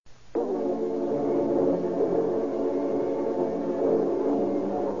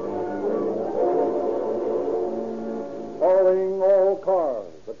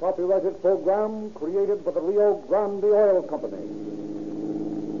copyrighted program created for the Rio Grande Oil Company.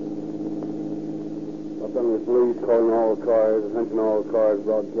 Up on this lead, calling all cars, attention all cars,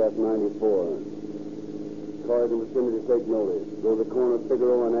 broadcast 94. Cars in the vicinity take notice. Go to the corner of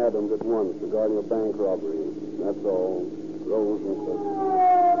Figaro and Adams at once regarding a bank robbery. That's all. Rose and Cook.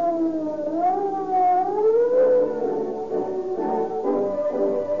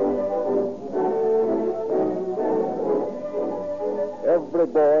 Every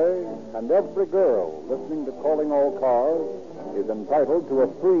boy and every girl listening to Calling All Cars is entitled to a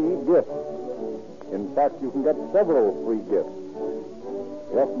free gift. In fact, you can get several free gifts.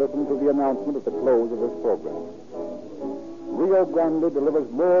 Just listen to the announcement at the close of this program. Rio Grande delivers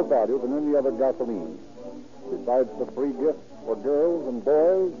more value than any other gasoline. Besides the free gifts for girls and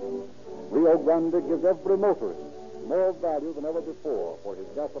boys, Rio Grande gives every motorist more value than ever before for his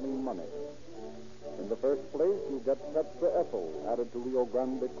gasoline money. In the first place, you get tetraethyl added to Rio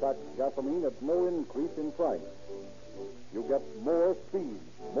Grande cracked gasoline at no increase in price. You get more speed,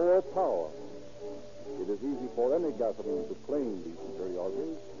 more power. It is easy for any gasoline to claim these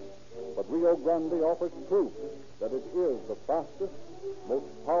superiorities, but Rio Grande offers proof that it is the fastest, most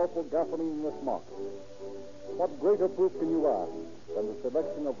powerful gasoline in this market. What greater proof can you ask than the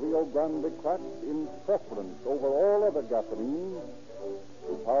selection of Rio Grande cracked in preference over all other gasolines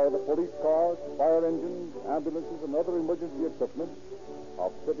to power the police cars, fire engines, ambulances, and other emergency equipment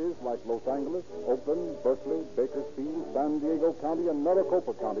of cities like Los Angeles, Oakland, Berkeley, Bakersfield, San Diego County, and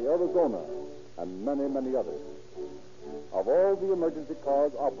Maricopa County, Arizona, and many, many others. Of all the emergency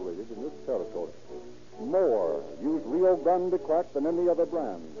cars operated in this territory, more use Rio Grande crack than any other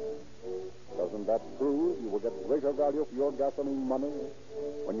brand. Doesn't that prove you will get greater value for your gasoline money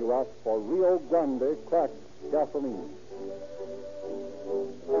when you ask for Rio Grande cracked gasoline?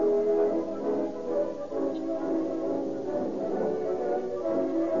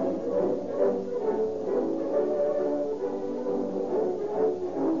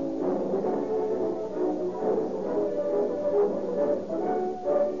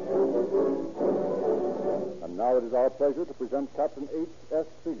 And now it is our pleasure to present Captain H.S.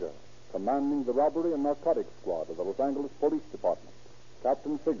 Seeger, commanding the Robbery and Narcotics Squad of the Los Angeles Police Department.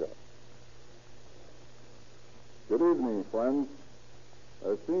 Captain Seeger. Good evening, friends.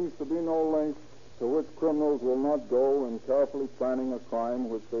 There seems to be no length to which criminals will not go in carefully planning a crime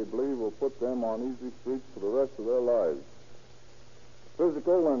which they believe will put them on easy streets for the rest of their lives.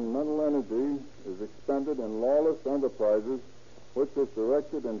 Physical and mental energy is expended in lawless enterprises which, if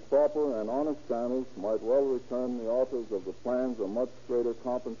directed in proper and honest channels, might well return the authors of the plans a much greater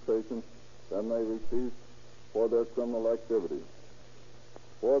compensation than they received for their criminal activity.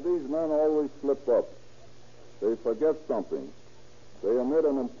 For these men always slip up. They forget something. They omit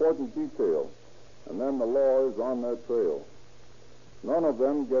an important detail, and then the law is on their trail. None of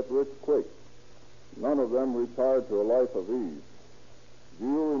them get rich quick. None of them retire to a life of ease. Do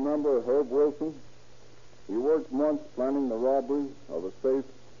you remember Herb Wilson? He worked months planning the robbery of a safe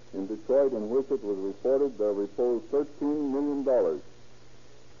in Detroit in which it was reported there reposed $13 million.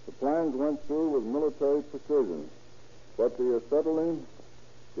 The plans went through with military precision, but the acetylene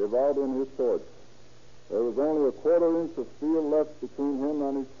gave out in his torch. There was only a quarter-inch of steel left between him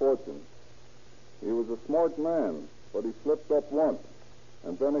and his fortune. He was a smart man, but he slipped up once,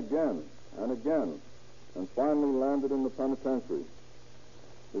 and then again, and finally landed in the penitentiary.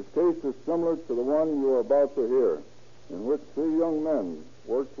 His case is similar to the one you are about to hear, in which three young men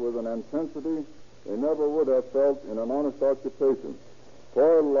worked with an intensity they never would have felt in an honest occupation,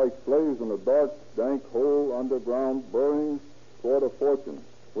 toiled like slaves in a dark, dank hole underground, burrowing toward a fortune,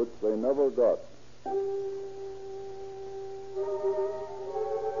 which they never got.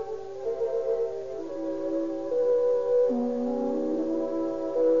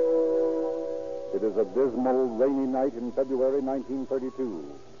 It is a dismal, rainy night in February 1932.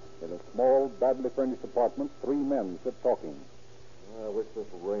 In a small, badly furnished apartment, three men sit talking. I wish this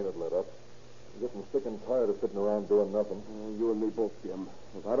rain had let up. I'm getting sick and tired of sitting around doing nothing. You and me both, Jim.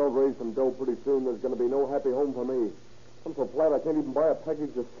 If I don't raise some dough pretty soon, there's going to be no happy home for me. I'm so flat I can't even buy a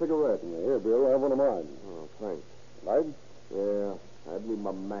package of cigarettes. Here, Bill, have one of mine. Oh, thanks. Light? Yeah, I'd need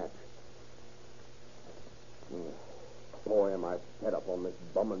my match. Boy, am I fed up on this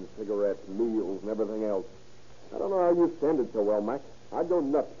bumming cigarettes, meals, and everything else. I don't know how you stand it so well, Mac. I'd go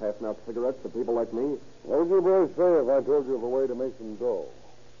nuts passing out cigarettes to people like me. What would you boys say if I told you of a way to make some dough?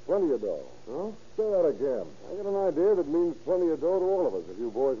 Plenty of dough. Huh? Say that again. I got an idea that means plenty of dough to all of us if you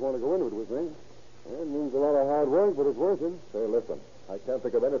boys want to go into it with me. It means a lot of hard work, but it's worth it. Say, listen, I can't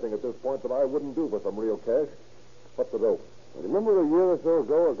think of anything at this point that I wouldn't do for some real cash. What's the dope? Remember a year or so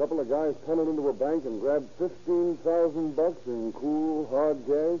ago, a couple of guys tunneled into a bank and grabbed $15,000 in cool, hard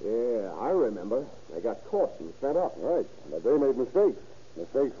cash? Yeah, I remember. They got caught and sent up. Right. But they made mistakes.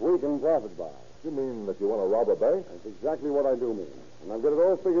 Mistakes we can profit by. You mean that you want to rob a bank? That's exactly what I do mean. And I've got it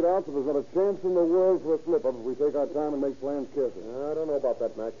all figured out so there's not a chance in the world for a slip-up if we take our time and make plans carefully. I don't know about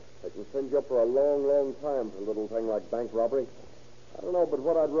that, Mac. They can send you up for a long, long time for a little thing like bank robbery. I don't know, but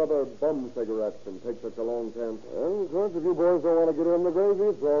what I'd rather bum cigarettes than take such a long chance. Well, of course, if you boys don't want to get in the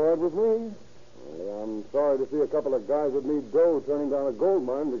gravy, it's all right with me. Only I'm sorry to see a couple of guys that need dough turning down a gold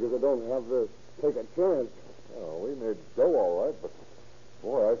mine because they don't have to take a chance. Oh, we need dough, all right, but,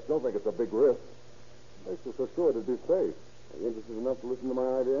 boy, I still think it's a big risk. Makes us so sure it'd be safe. Are you interested enough to listen to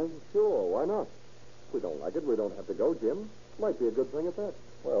my ideas? Sure, why not? If we don't like it, we don't have to go, Jim. Might be a good thing at that.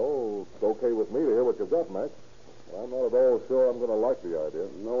 Well, it's okay with me to hear what you've got, Mac. But I'm not at all sure I'm going to like the idea.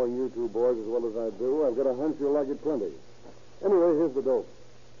 Knowing you two boys as well as I do, I've got a hunch you'll like it plenty. Anyway, here's the dope.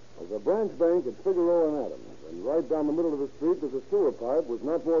 There's a branch bank at Figueroa and Adams, and right down the middle of the street there's a sewer pipe with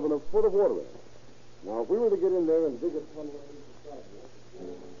not more than a foot of water in it. Now, if we were to get in there and dig a tunnel into the sidewalk...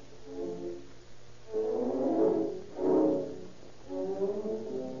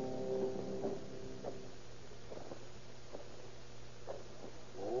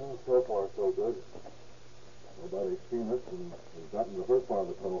 Well, so far, so good. Nobody's seen us, and we've gotten the first part of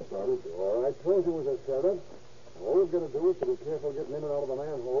the tunnel started. All I told you was a setup. All we've got to do is to be careful getting in and out of the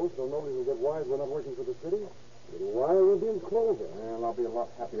manhole so nobody will get wise we're not working for the city. A little while we'll be in clover. Well, I'll be a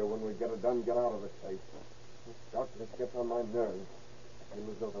lot happier when we get it done, get out of this place. This darkness gets on my nerves. I feel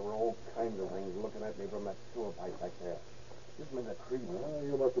as though there were all kinds of things looking at me from that sewer pipe back there. Gives me the creep. Well,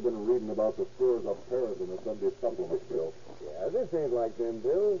 you must have been reading about the sewers of Paris in the Sunday supplement, Bill. Yeah, this ain't like them,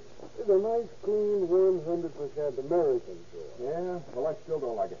 Bill. It's a nice, clean, 100% American sewer. Yeah? Well, I still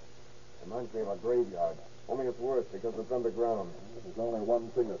don't like it. Reminds me of a graveyard. Only it's worse because it's underground. There's only one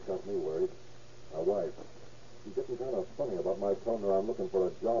thing that's got me worried. My wife. She's getting kind of funny about my telling her I'm looking for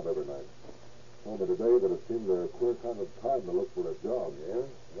a job every night. Told me today that it seemed a queer kind of time to look for a job. Yeah?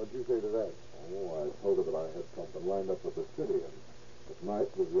 What'd you say to that? Oh, I told her that I had something lined up with the city, and at night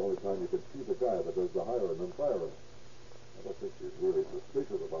was the only time you could see the guy that does the hiring and firing. I don't think she's really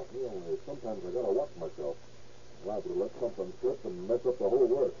suspicious about me, only sometimes I gotta watch myself. I'm liable to let something slip and mess up the whole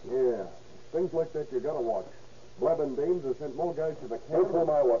work. Yeah. Things like that you gotta watch. Blab and Dames have sent more guys to the camp. Don't tell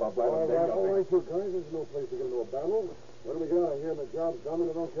my what about Blab and Dames. All right, you guys. There's no place to get into a battle. When we get out of here and the job's done, and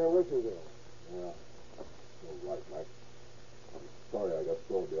I don't care what you do. Yeah. You're right, Mike. I'm sorry I got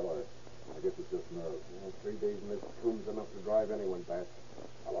so Bill. I guess it's just nerves. Well, 3 days in this tomb's enough to drive anyone back.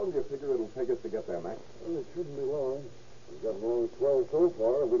 How long do you figure it'll take us to get there, Mac? Well, it shouldn't be long. We've got along 12 so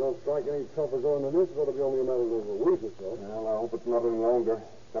far. If we don't strike any tougher going than this, it'll be only a matter of a week or so. Well, I hope it's not any longer.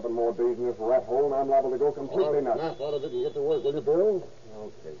 7 more days in this rat hole, and I'm liable to go completely nuts. Snap out of it and get to work, will you, Bill?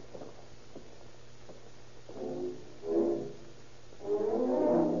 Okay.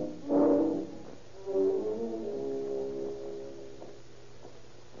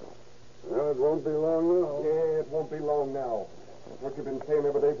 Well, it won't be long now. Yeah, it won't be long now. That's what you've been saying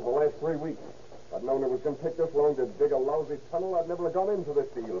every day for the last 3 weeks. If I'd known it was going to take this long to dig a lousy tunnel, I'd never have gone into this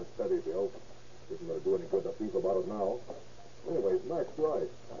deal. Steady, Bill. Isn't going to do any good to beef about it now. Anyways, Mac's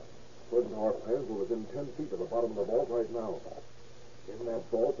right. Hood and our pants were within 10 feet of the bottom of the vault right now. In that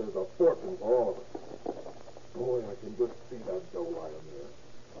vault, there's a fortune for all of us. Boy, I can just see that dough lying there.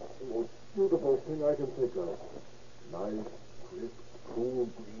 The most beautiful thing I can think of. Nice, crisp, cool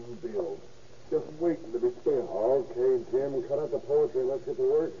green bills. Just waiting to be spent. Okay, Jim, cut out the poetry and let's get to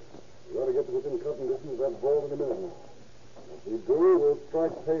work. We ought to get to within cutting distance of that vault in a minute now. If we do, we'll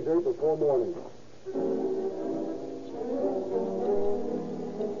strike pay dirt before morning.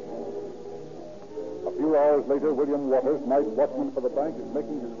 A few hours later, William Waters, night watchman for the bank, is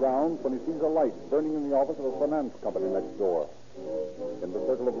making his rounds when he sees a light burning in the office of a finance company next door. In the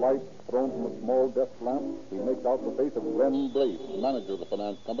circle of light thrown from a small desk lamp, he makes out the face of Glenn Brace, manager of the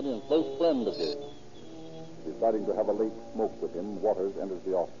finance company and close friend of his. Deciding to have a late smoke with him, Waters enters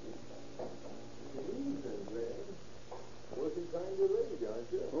the office. Working time to read,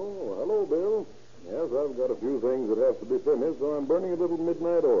 aren't you? Oh, hello, Bill. Yes, I've got a few things that have to be finished, so I'm burning a little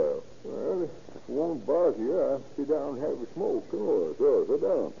midnight oil. Well, if it won't bother you, I'll sit down and have a smoke. Sure, sit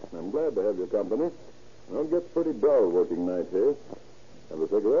down. I'm glad to have your company. Well, it gets pretty dull working nights here. Have a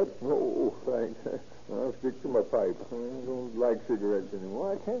cigarette? Oh, thanks. I'll stick to my pipe. I don't like cigarettes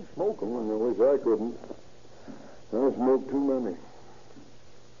anymore. I can't smoke them. I wish I couldn't. I smoke too many.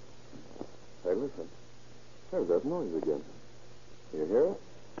 Hey, listen. There's that noise again. You hear it?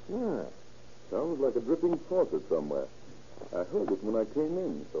 Yeah. Sounds like a dripping faucet somewhere. I heard it when I came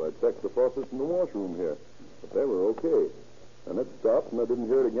in, so I checked the faucets in the washroom here. But they were okay. And it stopped, and I didn't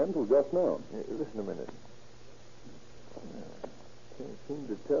hear it again till just now. Listen a minute. Can't seem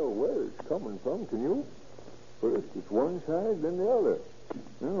to tell where it's coming from, can you? First it's one side, then the other.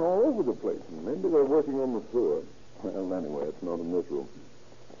 And all over the place. Maybe they're working on the sewer. Well, anyway, it's not in this room.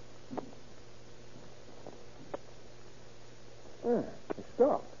 It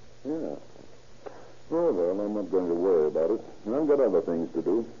stopped. Yeah. Oh, well, I'm not going to worry about it. I've got other things to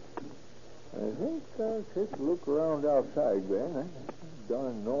do. I think I'll take a look around outside, Ben. That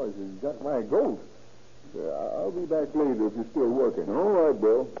darn noise has got my goat. I'll be back later if you're still working. All right,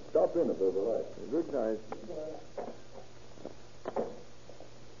 Bill. Stop in if there's a light. Good night.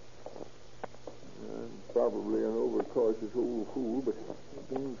 I'm probably an overcautious old fool, but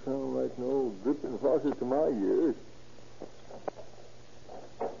it don't sound like no dripping faucet to my ears.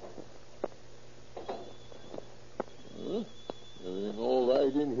 Everything all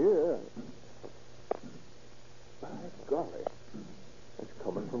right in here. By golly. It's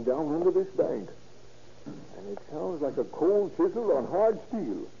coming from down under this bank. And it sounds like a cold chisel on hard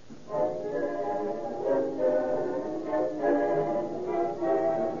steel.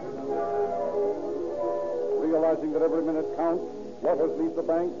 Realizing that every minute counts, Waters leaves the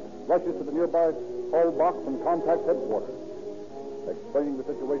bank, rushes to the nearby call box, and contacts headquarters. Explaining the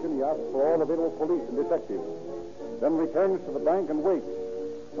situation, he asks for all available police and detectives, then returns to the bank and waits,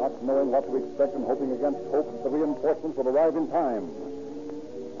 not knowing what to expect and hoping against hope that the reinforcements will arrive in time.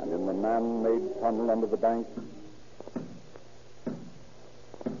 And in the man-made tunnel under the bank...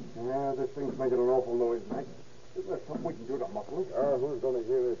 Yeah, this thing's making an awful noise, Mac. Isn't there something we can do to muffle it? Who's going to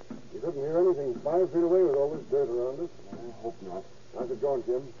hear this? You couldn't hear anything 5 feet away with all this dirt around us. I hope not. How's it going,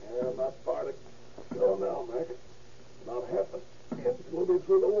 Jim? Yeah, not far to go now, Mac. Not half a inch will be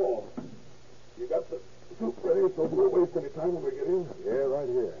through the wall. You got the soup ready so we won't waste any time when we get in? Yeah, right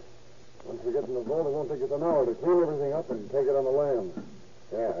here. Once we get in the vault, it won't take us an hour to clean everything up and take it on the lam.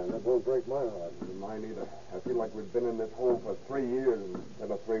 Yeah, and that won't break my heart. Mine either. I feel like we've been in this hole for 3 years instead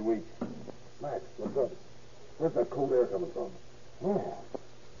of 3 weeks. Max, what's up? Where's that cold air coming from? Yeah.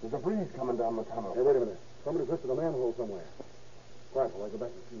 There's a breeze coming down the tunnel. Hey, wait a minute. Somebody's lifted a manhole somewhere. Quiet while I go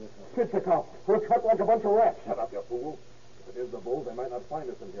back and see what's up. It's the cop. We're trucked like a bunch of rats. Shut up, you fool. If it is the bulls, they might not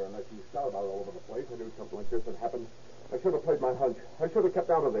find us in here unless you scout about all over the place. I knew something like this had happened. I should have played my hunch. I should have kept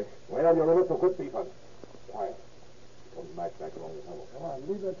out of this. Well, you're in it, so quit beefing. Quiet. Come back along the tunnel. Come on,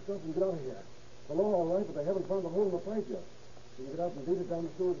 leave that stuff and get out of here. The law, all right, but they haven't found the hole in the pipe yet. We can get out and beat it down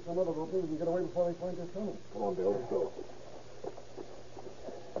the sewer to some other opening and get away before they find this tunnel. Come on, Bill. Let's go.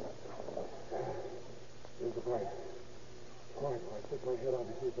 Here's the pipe. Quiet while I stick my head out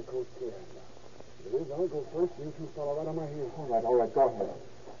and see if the coast's clear. If it is, I'll go first. You two follow right on my heels. All right. Go ahead.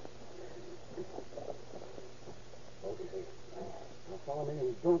 Okay. Now follow me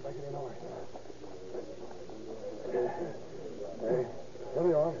and don't make any noise. Hey, there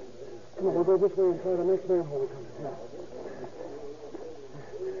they are. Come on, we'll go this way and try the next manhole we come to.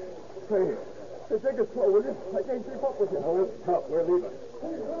 Hey, take it slow, will you? I can't keep up with you. Now, let's stop. We're leaving.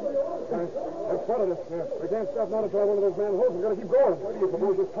 They've spotted us. We can't stop now to try one of those manholes. We've got to keep going. Where do you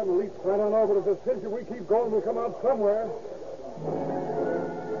suppose this tunnel leads? I don't know, but if it's cinch, if we keep going, we'll come out somewhere.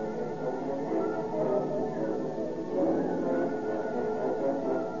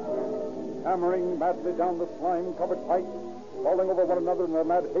 Hammering madly down the slime-covered pipe, falling over one another in their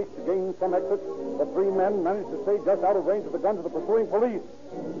mad haste to gain some exit, the 3 men managed to stay just out of range of the guns of the pursuing police.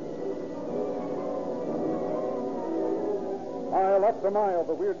 Mile after mile,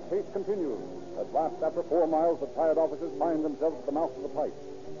 the weird chase continues. At last, after 4 miles, the tired officers find themselves at the mouth of the pipe.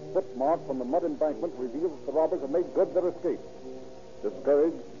 Footmarks on the mud embankment reveal that the robbers have made good their escape.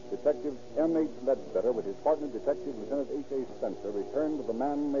 Discouraged, Detective M.H. Ledbetter, with his partner, Detective Lieutenant H.A. Spencer, returned to the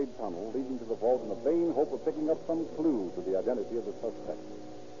man-made tunnel leading to the vault in a vain hope of picking up some clue to the identity of the suspect.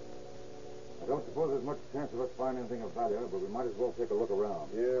 I don't suppose there's much chance of us finding anything of value, but we might as well take a look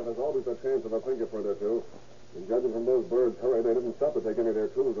around. Yeah, there's always a chance of a fingerprint or two. And judging from those birds' hurry, they didn't stop to take any of their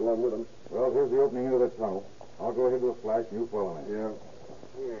tools along with them. Well, here's the opening into the tunnel. I'll go ahead with a flash, and you follow me. Yeah.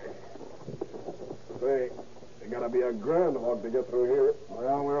 Say, you gotta be a groundhog to get through here.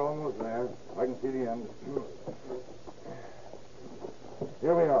 Well, we're almost there. I can see the end.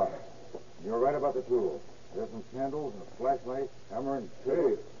 Here we are. You're right about the tools. There's some candles, a flashlight, hammer, and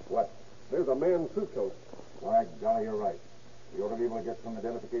Hey, what? There's a man's suit coat. By golly, you're right. We ought to be able to get some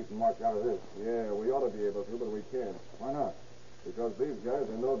identification marks out of this. Yeah, we ought to be able to, but we can't. Why not? Because these guys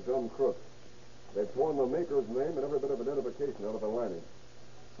are no dumb crooks. They've torn the maker's name and every bit of identification out of the lining.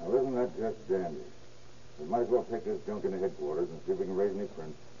 Now, isn't that just dandy? We might as well take this junk into headquarters and see if we can raise any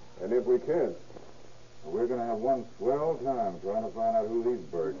prints. And if we can, Well, we're going to have one swell time trying to find out who these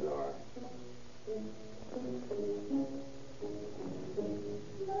birds are.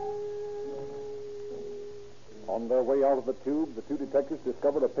 their way out of the tube, the two detectives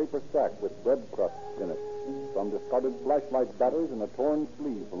discovered a paper sack with bread crusts in it, some discarded flashlight batteries, and a torn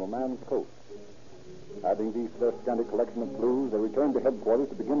sleeve from a man's coat. Adding these to their scanty collection of clues, they returned to headquarters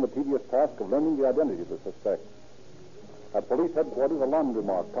to begin the tedious task of learning the identity of the suspect. At police headquarters, a laundry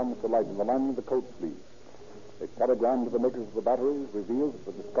mark comes to light in the lining of the coat sleeve. A telegram to the makers of the batteries reveals that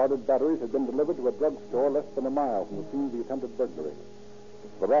the discarded batteries had been delivered to a drugstore less than a mile from the scene of the attempted burglary.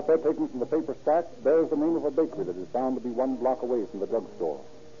 The wrapper taken from the paper sack bears the name of a bakery that is found to be 1 block away from the drugstore.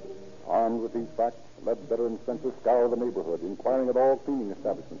 Armed with these facts, Ledbetter and Spencer scour the neighborhood, inquiring at all cleaning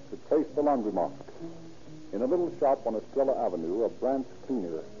establishments to trace the laundry mark. In a little shop on Estrella Avenue, a branch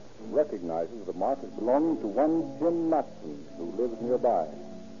cleaner recognizes the mark as belonging to one Tim Matson, who lives nearby.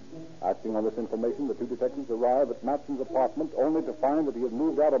 Acting on this information, the two detectives arrive at Matson's apartment only to find that he had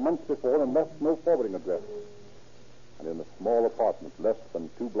moved out a month before and left no forwarding address. And in a small apartment less than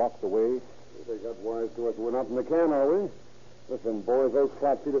 2 blocks away... They got wise to us. We're not in the can, are we? Listen, boys, those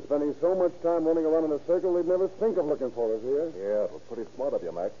flatfeet are spending so much time running around in a circle they'd never think of looking for us here. Yeah, it was pretty smart of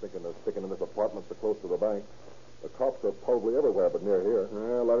you, Max, thinking of sticking in this apartment so close to the bank. The cops are probably everywhere but near here.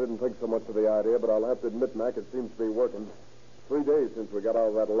 Well, I didn't think so much of the idea, but I'll have to admit, Mac, it seems to be working. 3 days since we got out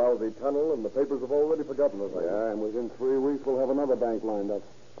of that lousy tunnel, and the papers have already forgotten us. Yeah, and within 3 weeks we'll have another bank lined up.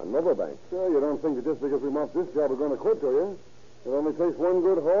 Another bank? Sure, you don't think that just because we mopped this job we're going to quit, do you? It only takes one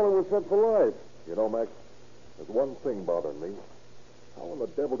good haul and we're set for life. You know, Max, there's one thing bothering me. How in the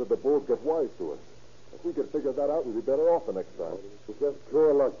devil did the bulls get wise to us? If we could figure that out, we'd be better off the next time. It's just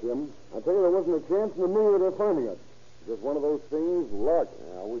pure luck, Jim. I tell you, there wasn't a chance in a million of their finding us. Just one of those things, luck.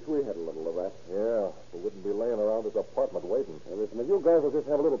 Yeah, I wish we had a little of that. Yeah, we wouldn't be laying around this apartment waiting. Hey, listen, if you guys will just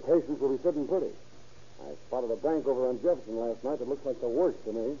have a little patience, we'll be sitting pretty. I spotted a bank over on Jefferson last night that looks like the worst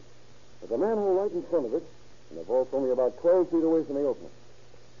to me. There's a manhole right in front of it, and the vault's only about 12 feet away from the opening.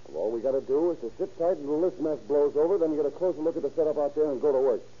 And all we got to do is to sit tight until this mess blows over, then get a closer look at the setup out there and go to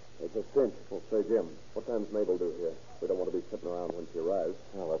work. It's a cinch. Well, say, Jim, what time's Mabel due here? We don't want to be sitting around when she arrives.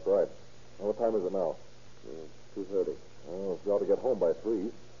 Oh, that's right. Well, what time is it now? 2:30. Oh, she ought to get home by 3.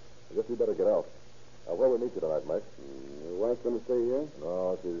 I guess we better get out. Where will we meet you tonight, Max? Your wife's going to stay here?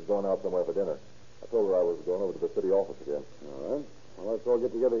 No, she's going out somewhere for dinner. I told her I was going over to the city office again. All right. Well, let's all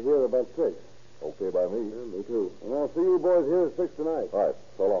get together here about 6. Okay by me. Yeah, me too. And I'll see you boys here at 6 tonight. All right.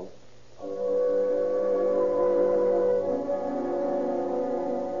 So long.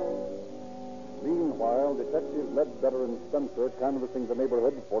 Meanwhile, Detectives Ledbetter and Spencer, canvassing the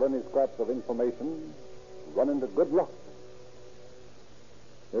neighborhood for any scraps of information, run into good luck.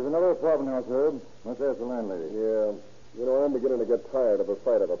 There's another apartment house, Herb. Let's ask the landlady. Yeah. You know, I'm beginning to get tired of the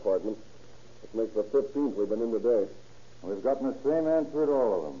sight of apartments. This makes the 15th we've been in today. We've gotten the same answer at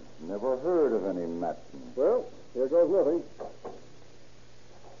all of them. Never heard of any Matson. Well, here goes nothing.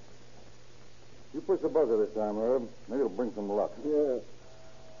 You push the buzzer this time, Herb. Maybe it'll bring some luck. Yeah.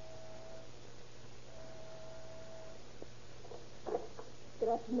 Good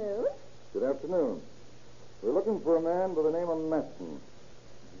afternoon. Good afternoon. We're looking for a man by the name of Matson.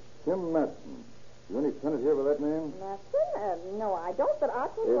 Tim Matson. You any tenant here by that name? Matson? No, I don't, but I'll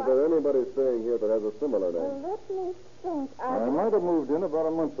tell you Is what. there anybody staying here that has a similar name? Let me think. I might have moved in about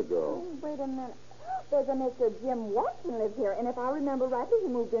a month ago. Wait a minute. There's a Mr. Jim Watson lives here, and if I remember rightly, he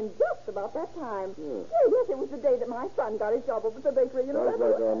moved in just about that time. Yeah. Yes, it was the day that my son got his job over at the bakery. You know, Sounds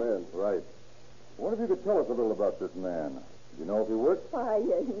like our man. Right. What if you could tell us a little about this man? Do you know if he works? Why,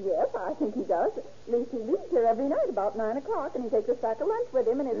 yes, I think he does. At least he leaves here every night about 9 o'clock, and he takes a sack of lunch with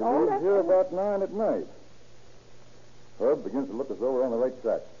him, and it's He all leaves that... here about 9 at night. Herb begins to look as though we're on the right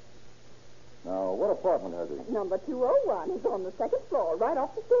track. Now, what apartment has he? Number 201. He's on the second floor, right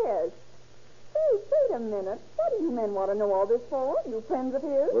off the stairs. Hey, wait a minute. What do you men want to know all this for? You friends of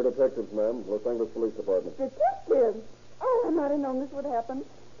his? We're detectives, ma'am. Los Angeles Police Department. Detectives? Oh, I might have known this would happen.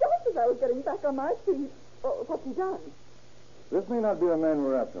 Just as I was getting back on my feet. Oh, what's he done? This may not be the man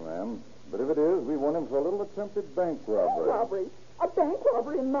we're after, ma'am. But if it is, we want him for a little attempted bank robbery. Robbery? A bank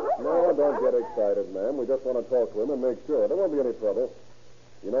robbery in my house? No, don't get excited, ma'am. We just want to talk to him and make sure. There won't be any trouble.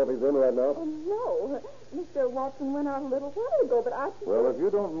 You know if he's in right now? Oh, no. Mr. Watson went out a little while ago, but I... Well, if you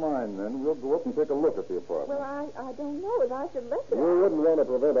don't mind, then we'll go up and take a look at the apartment. Well, I don't know if I should let you... You wouldn't want to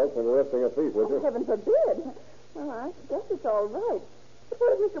prevent us from arresting a thief, would Oh, you? heaven forbid. Well, I guess it's all right. But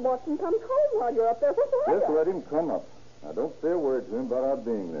what if Mr. Watson comes home while you're up there? What's the Just matter? let him come up. Now, don't say a word to him about our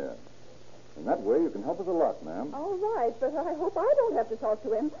being there. In that way, you can help us a lot, ma'am. All right, but I hope I don't have to talk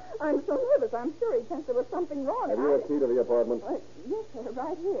to him. I'm so nervous. I'm sure he'd sense there was something wrong. Have you a key to the apartment? Yes, sir,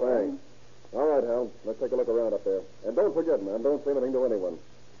 right here. Thanks. All right, Hal. Let's take a look around up there. And don't forget, ma'am, don't say anything to anyone.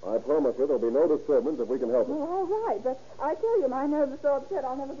 I promise you there'll be no disturbance if we can help it. Well, all right, but I tell you, my nerves are so upset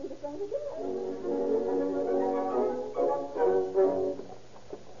I'll never be the same again.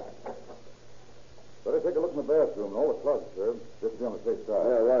 Better take a look in the bathroom and all the closets, sir. Just to be on the safe side.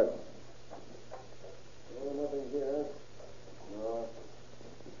 Yeah, right. Nothing here. No.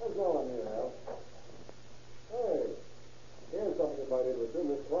 There's no one here, Al. Hey, here's something that might interest you in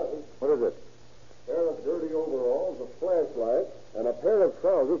this closet. What is it? A pair of dirty overalls, a flashlight, and a pair of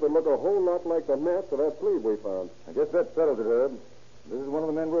trousers that look a whole lot like the match of that sleeve we found. I guess that settles it, Herb. This is one of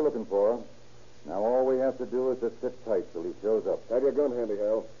the men we're looking for. Now all we have to do is to sit tight till he shows up. Have your gun handy,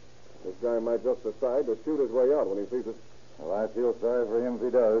 Hal. This guy might just decide to shoot his way out when he sees us. Well, I feel sorry for him if he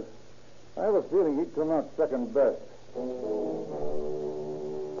does. I have a feeling he'd come out second best.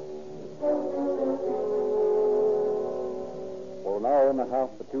 For an hour and a half,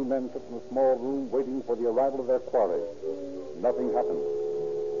 the two men sit in a small room waiting for the arrival of their quarry. Nothing happens.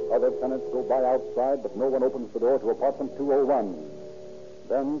 Other tenants go by outside, but no one opens the door to apartment 201.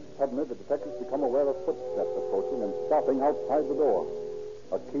 Then, suddenly, the detectives become aware of footsteps approaching and stopping outside the door.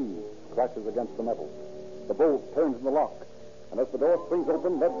 A key scratches against the metal. The bolt turns in the lock. And as the door springs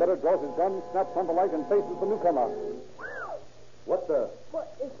open, Ledbetter draws his gun, snaps on the light, and faces the newcomer. What the? Well,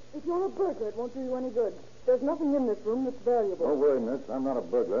 if you're a burglar, it won't do you any good. There's nothing in this room that's valuable. Don't worry, miss. I'm not a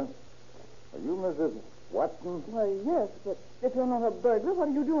burglar. Are you Mrs. Watson? Why, yes, but if you're not a burglar, what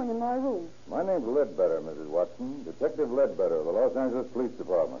are you doing in my room? My name's Ledbetter, Mrs. Watson. Detective Ledbetter of the Los Angeles Police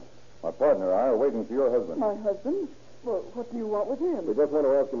Department. My partner and I are waiting for your husband. My husband? Well, what do you want with him? We just want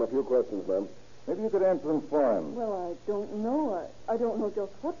to ask him a few questions, ma'am. Maybe you could answer them for him. Well, I don't know. I don't know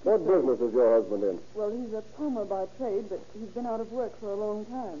just what to What say. business is your husband in? Well, he's a plumber by trade, but he's been out of work for a long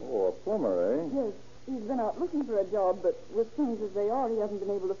time. Oh, a plumber, eh? Yes, he's been out looking for a job, but with things as they are, he hasn't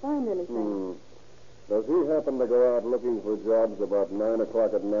been able to find anything. Does he happen to go out looking for jobs about 9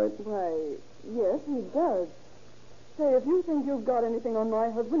 o'clock at night? Why, yes, he does. Say, if you think you've got anything on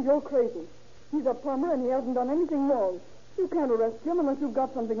my husband, you're crazy. He's a plumber, and he hasn't done anything wrong. You can't arrest him unless you've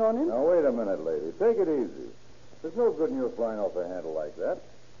got something on him. Now, wait a minute, lady. Take it easy. There's no good in your flying off the handle like that.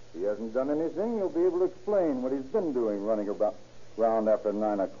 If he hasn't done anything, you'll be able to explain what he's been doing running around after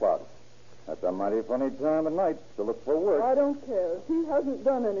 9 o'clock. That's a mighty funny time of night to look for work. I don't care. He hasn't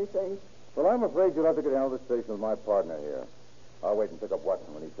done anything. Well, I'm afraid you'll have to get down to the station with my partner here. I'll wait and pick up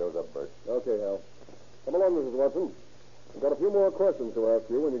Watson when he shows up, Bert. Okay, Hal. Come along, Mrs. Watson. I've got a few more questions to ask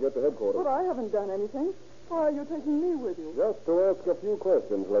you when you get to headquarters. But I haven't done anything. Why are you taking me with you? Just to ask a few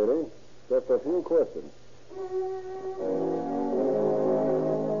questions, lady. Just a few questions.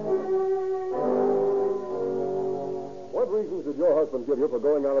 What reasons did your husband give you for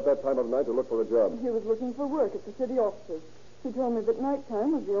going out at that time of night to look for a job? He was looking for work at the city offices. He told me that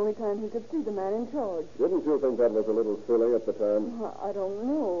nighttime was the only time he could see the man in charge. Didn't you think that was a little silly at the time? I don't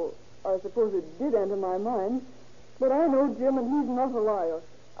know. I suppose it did enter my mind. But I know Jim, and he's not a liar.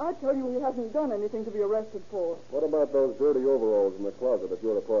 I tell you, he hasn't done anything to be arrested for. What about those dirty overalls in the closet at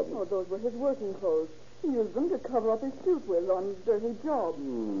your apartment? Oh, those were his working clothes. He used them to cover up his suit with on dirty jobs.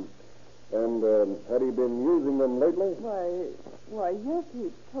 And had he been using them lately? Why, yes,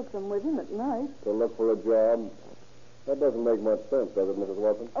 he took them with him at night. To look for a job? That doesn't make much sense, does it, Mrs.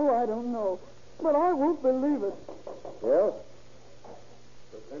 Watson? Oh, I don't know. But I won't believe it. Yeah?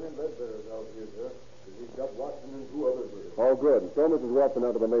 Lieutenant Ledbetter's out here, sir. He's got Watson and 2 others with him. All good. Show Mrs. Watson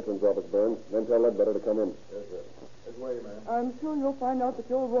out to the matron's office, Burns. Then tell Ledbetter to come in. Yes, sir. This way, man. I'm sure you'll find out that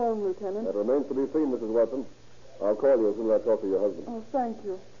you're wrong, Lieutenant. That remains to be seen, Mrs. Watson. I'll call you as soon as I talk to your husband. Oh, thank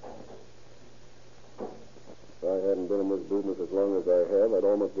you. If I hadn't been in this business as long as I have, I'd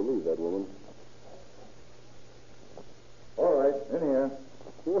almost believe that woman. All right, in here.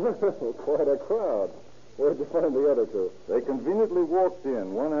 Well, quite a crowd. Where'd you find the other 2? They conveniently walked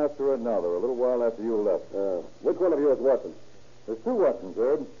in, one after another, a little while after you left. Which one of you is Watson? There's 2 Watsons,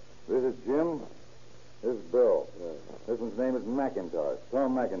 Herb. This is Jim. This is Bill. This one's name is McIntosh,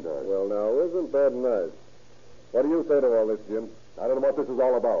 Tom McIntosh. Well, now, isn't that nice? What do you say to all this, Jim? I don't know what this is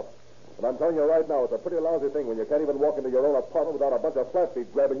all about. But I'm telling you right now, it's a pretty lousy thing when you can't even walk into your own apartment without a bunch of flat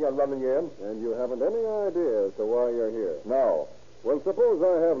feet grabbing you and running you in. And you haven't any idea as to why you're here. No. Well, suppose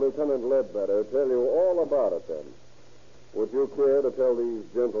I have Lieutenant Ledbetter tell you all about it, then. Would you care to tell these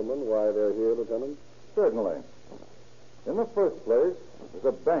gentlemen why they're here, Lieutenant? Certainly. In the first place, there's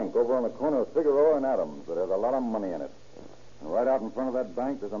a bank over on the corner of Figueroa and Adams that has a lot of money in it. And right out in front of that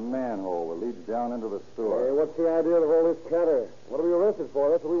bank, there's a manhole that leads down into the sewer. Hey, what's the idea of all this chatter? What are we arrested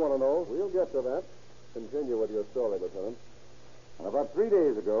for? That's what we want to know. We'll get to that. Continue with your story, Lieutenant. And about 3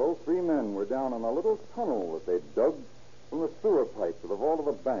 days ago, 3 men were down in a little tunnel that they'd dug from the sewer pipe to the vault of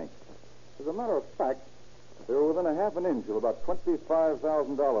the bank. As a matter of fact, they were within a half an inch of about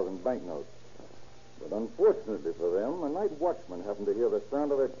 $25,000 in banknotes. But unfortunately for them, a night watchman happened to hear the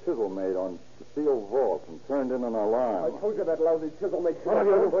sound of a chisel made on the steel vault and turned in an alarm. I told you that lousy chisel makes too much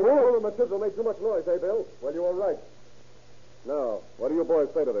You noise. told him the chisel made too much noise, eh, Bill? Well, you were right. Now, what do you boys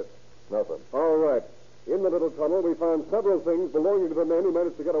say to this? Nothing. All right. In the little tunnel, we found several things belonging to the men who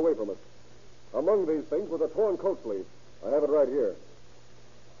managed to get away from us. Among these things was a torn coat sleeve. I have it right here.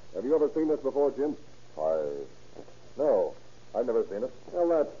 Have you ever seen this before, Jim? No, I've never seen it. Well,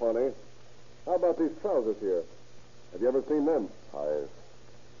 that's funny. How about these trousers here? Have you ever seen them?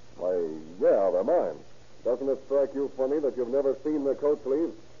 Why, yeah, they're mine. Doesn't it strike you funny that you've never seen the coat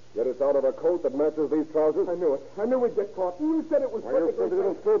sleeve, yet it's out of a coat that matches these trousers? I knew it. I knew we'd get caught. You said it was Why, you silly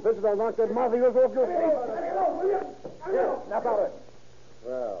little stool pitcher, I'll knock that mouth of yours off your face. Here, snap out it.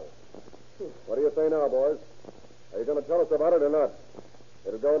 Well, what do you say now, boys? Are you going to tell us about it or not?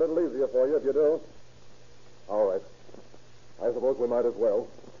 It'll go a little easier for you if you do. All right. I suppose we might as well.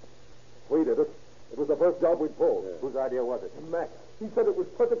 We did it. It was the first job we'd pulled. Yeah. Whose idea was it? Mac. He said it was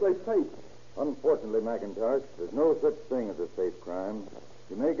perfectly safe. Unfortunately, McIntosh, there's no such thing as a safe crime.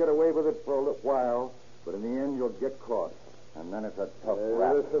 You may get away with it for a little while, but in the end, you'll get caught. And then it's a tough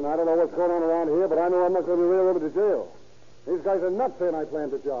rap. Listen, I don't know what's going on around here, but I know I'm not going to be railroaded to jail. These guys are nuts saying I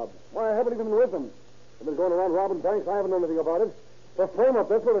planned the job. Why, I haven't even been with them. I've been going around robbing banks. I haven't known anything about it. The frame-up,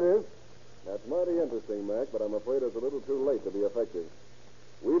 that's what it is. That's mighty interesting, Mac, but I'm afraid it's a little too late to be effective.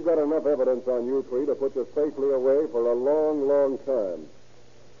 We've got enough evidence on you three to put you safely away for a long, long time.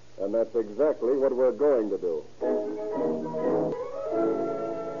 And that's exactly what we're going to do.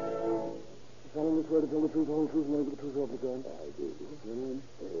 Someone swear to tell the truth, the whole truth, and never the truth off the gun? I do. Your name?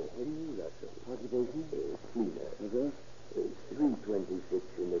 Henry Russell. Occupation? Cleaner. Address? 326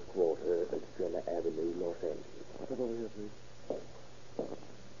 and a quarter, Estrella Avenue, Los Angeles. Step over here, please.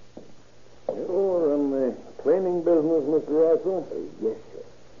 You're in the cleaning business, Mr. Russell? Yes, sir.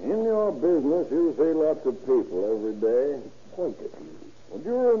 In your business, you see lots of people every day. Quite a few. Would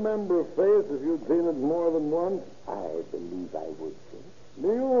you remember a face if you'd seen it more than once? I believe I would, sir. Do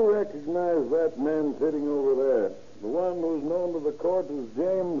you recognize that man sitting over there? The one who's known to the court as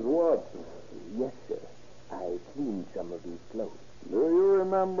James Watson? Yes, sir. I cleaned some of his clothes. Do you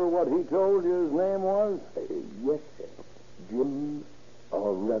remember what he told you his name was? Yes, sir. Jim,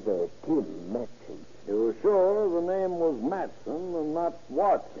 or rather, Tim Matson. You're sure the name was Matson and not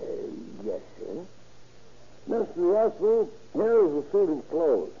Watson? Yes, sir. Mr. Russell, here's a suit of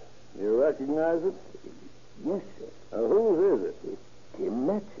clothes. You recognize it? Yes, sir. Whose is it? Tim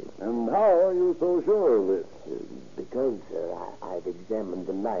Matson. And how are you so sure of this? Because, sir, I've examined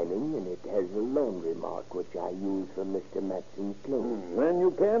the lining, and it has a laundry mark which I used for Mr. Matson's clothes. Then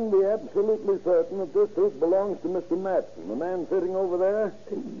you can be absolutely certain that this suit belongs to Mr. Matson, the man sitting over there?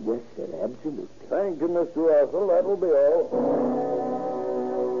 Yes, sir, absolutely. Thank you, Mr. Russell. That will be all.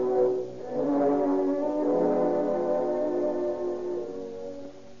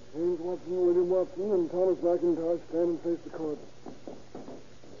 James Watson, William Watson, and Thomas McIntosh stand and face the court.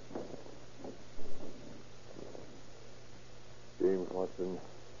 James Watson,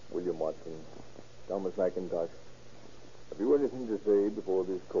 William Watson, Thomas McIntosh. Have you anything to say before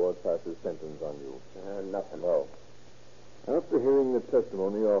this court passes sentence on you? Nothing. No. After hearing the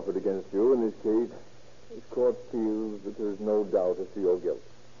testimony offered against you in this case, this court feels that there is no doubt as to your guilt.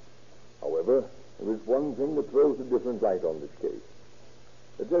 However, there is one thing that throws a different light on this case.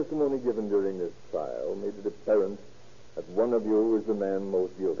 The testimony given during this trial made it apparent that one of you is the man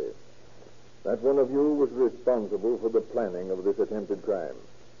most guilty. That one of you was responsible for the planning of this attempted crime.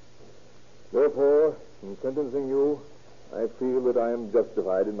 Therefore, in sentencing you, I feel that I am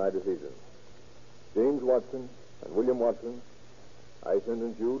justified in my decision. James Watson and William Watson, I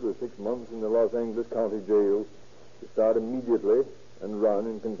sentence you to 6 months in the Los Angeles County Jail to start immediately and run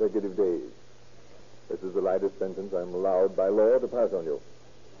in consecutive days. This is the lightest sentence I'm allowed by law to pass on you.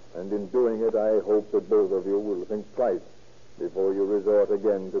 And in doing it, I hope that both of you will think twice before you resort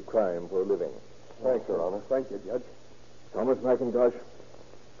again to crime for a living. Thanks, Your Honor. Thank you, Judge. Thomas McIntosh,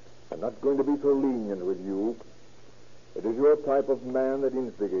 I'm not going to be so lenient with you. It is your type of man that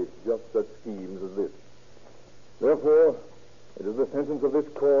instigates just such schemes as this. Therefore, it is the sentence of this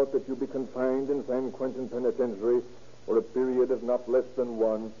court that you be confined in San Quentin Penitentiary for a period of not less than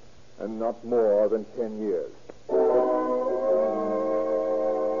 1 and not more than 10 years.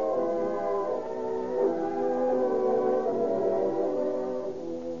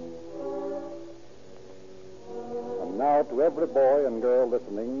 And now, to every boy and girl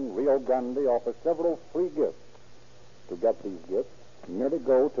listening, Rio Grande offers several free gifts. To get these gifts, merely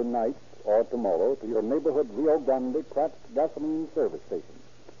go tonight or tomorrow to your neighborhood Rio Grande cracked gasoline service station.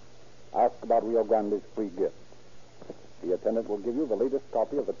 Ask about Rio Grande's free gift. The attendant will give you the latest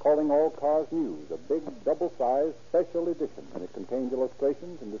copy of the Calling All Cars News, a big, double-sized special edition, and it contains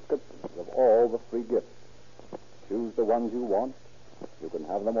illustrations and descriptions of all the free gifts. Choose the ones you want. You can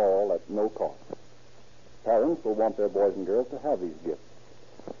have them all at no cost. Parents will want their boys and girls to have these gifts.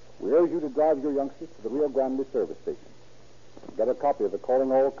 We urge you to drive your youngsters to the Rio Grande service station. Get a copy of the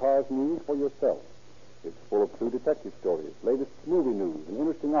Calling All Cars News for yourself. It's full of true detective stories, latest movie news, and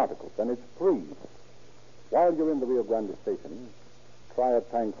interesting articles, and it's free. While you're in the Rio Grande station, try a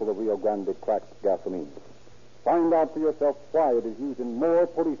tank full of Rio Grande cracked gasoline. Find out for yourself why it is used in more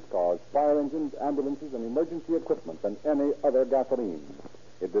police cars, fire engines, ambulances, and emergency equipment than any other gasoline.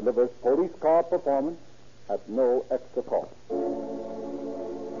 It delivers police car performance at no extra cost.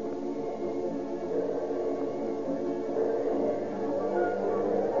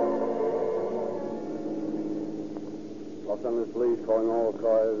 Los Angeles Police calling all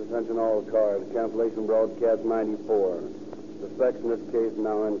cars. Attention all cars. Cancellation broadcast 94. Suspects in this case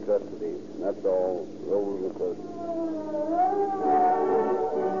now in custody. That's all. Roll the clerk.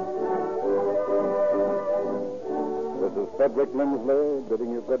 This is Frederick Lindsley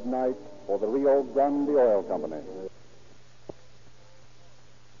bidding you good night for the Rio Grande Oil Company.